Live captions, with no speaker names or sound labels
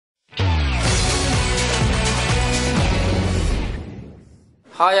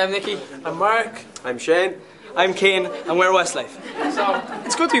Hi, I'm Nicky. I'm Mark. I'm Shane. I'm Kane, and we're Westlife. So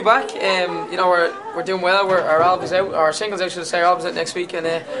it's good to be back. You know, we're doing well. Our album's out, our singles out, should I say. Our album's out next week, and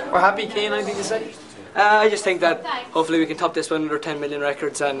we're happy. Kane, anything to say? I just think that hopefully we can top this one under 10 million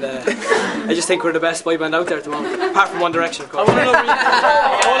records, and I just think we're the best boy band out there at the moment, apart from One Direction, of course. I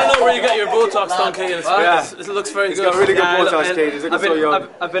want to know where you got your Botox done, Kane. It looks very good. He's got really good Botox, Kane. He's looking so young.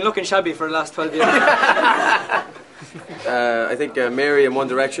 I've been looking shabby for the last 12 years. I think Mary and One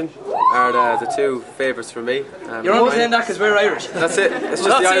Direction are the two favourites for me. You're only saying that because we're Irish. That's it. It's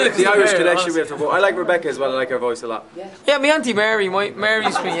just the Irish connection we have to vote. I like Rebecca as well. I like her voice a lot. Yeah, my Auntie Mary.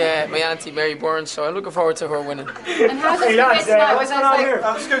 Mary's my Auntie Mary Burns, so I'm looking forward to her winning. And how's it what's going on here?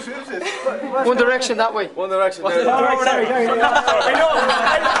 One Direction that way. One Direction. I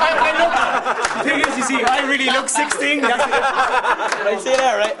know. The thing is, you see, I really look 16. Right, see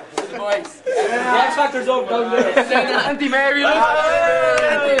that, right? Boys. The X Factor's over down there. Auntie Mary, look.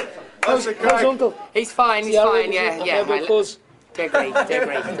 How's Uncle? He's fine, yeah. They're great.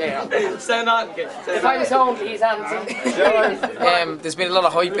 Stand on. If I was home, he's Auntie. There's been a lot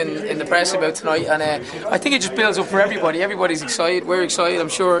of hype in the press about tonight, and I think it just builds up for everybody. Everybody's excited. We're excited. I'm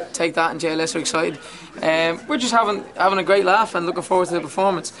sure Take That and JLS are excited. We're just having a great laugh and looking forward to the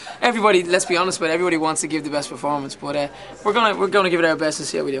performance. Everybody, let's be honest, but everybody wants to give the best performance. But we're gonna give it our best and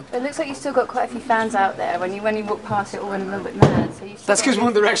see how we do. It looks like you've still got quite a few fans out there. When you walk past, it all went a little bit mad. So that's because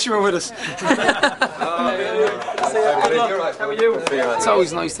One Direction were with us. Good luck. How are you? It's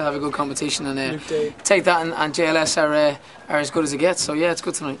always nice to have a good competition, and Take That and JLS are as good as it gets. So yeah, it's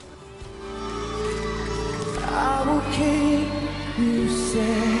good tonight. I will keep you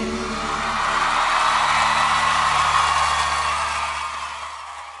safe.